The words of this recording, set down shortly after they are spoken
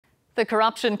The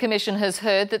Corruption Commission has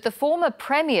heard that the former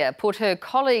Premier put her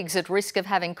colleagues at risk of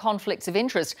having conflicts of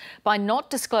interest by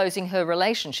not disclosing her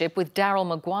relationship with Daryl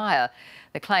Maguire.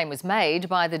 The claim was made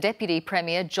by the Deputy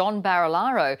Premier John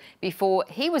Barilaro before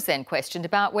he was then questioned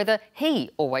about whether he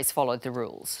always followed the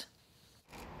rules.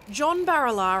 John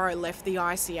Barilaro left the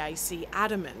ICAC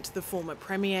adamant the former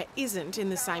Premier isn't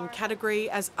in the same category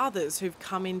as others who've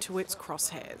come into its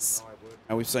crosshairs.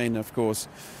 We've seen, of course,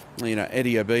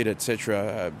 Eddie Obeid,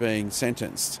 etc., being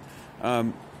sentenced.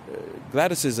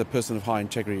 Gladys is a person of high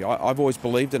integrity. I've always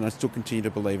believed it and I still continue to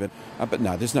believe it. But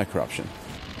no, there's no corruption.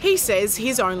 He says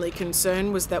his only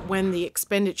concern was that when the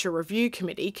Expenditure Review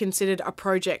Committee considered a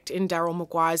project in Daryl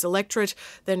Maguire's electorate,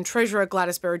 then Treasurer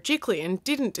Gladys Berejiklian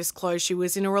didn't disclose she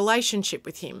was in a relationship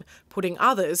with him, putting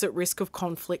others at risk of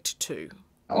conflict too.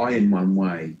 I, in one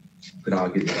way, could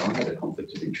argue that I had a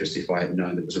conflict of interest if I had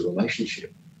known there was a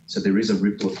relationship. So there is a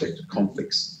ripple effect of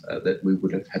conflicts that we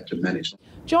would have had to manage.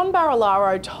 John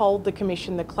Barilaro told the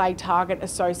Commission the Clay Target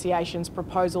Association's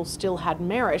proposal still had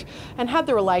merit, and had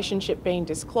the relationship been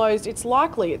disclosed, it's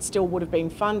likely it still would have been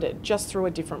funded, just through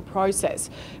a different process.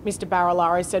 Mr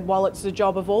Barilaro said while it's the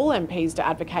job of all MPs to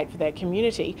advocate for their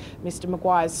community, Mr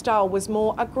Maguire's style was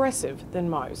more aggressive than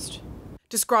most.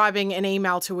 Describing an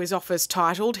email to his office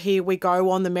titled, "Here we go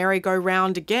on the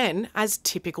merry-go-round again," as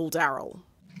typical Daryl.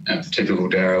 Typical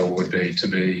Daryl would be to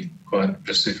be quite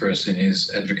vociferous in his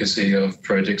advocacy of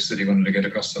projects that he wanted to get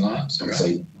across the line. So, I'd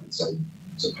say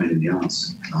it's a pain in the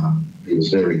arse. He was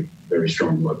very, very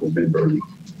strong local member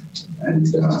and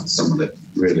someone that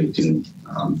really didn't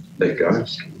let go.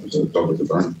 It was a dog with a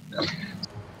bone. Yeah.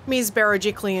 Ms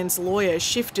Berejiklian's lawyer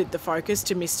shifted the focus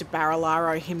to Mr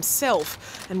Barilaro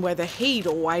himself and whether he'd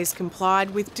always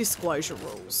complied with disclosure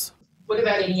rules. What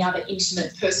about any other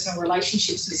intimate personal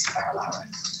relationships with Mr Barilaro?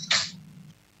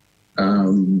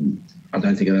 I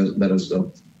don't think that is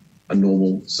a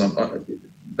normal...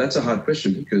 That's a hard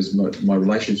question because my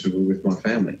relationship were with my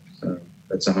family, so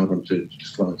that's a hard one to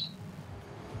disclose.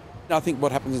 I think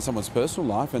what happens in someone's personal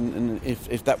life, and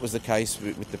if that was the case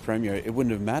with the Premier, it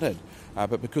wouldn't have mattered.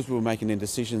 But because we were making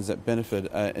decisions that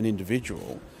benefit an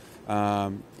individual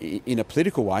in a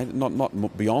political way,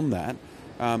 not beyond that,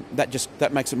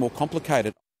 that makes it more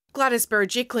complicated. Gladys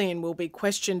Berejiklian will be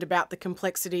questioned about the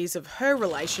complexities of her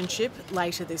relationship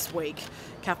later this week.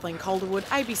 Kathleen Calderwood,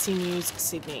 ABC News,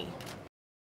 Sydney.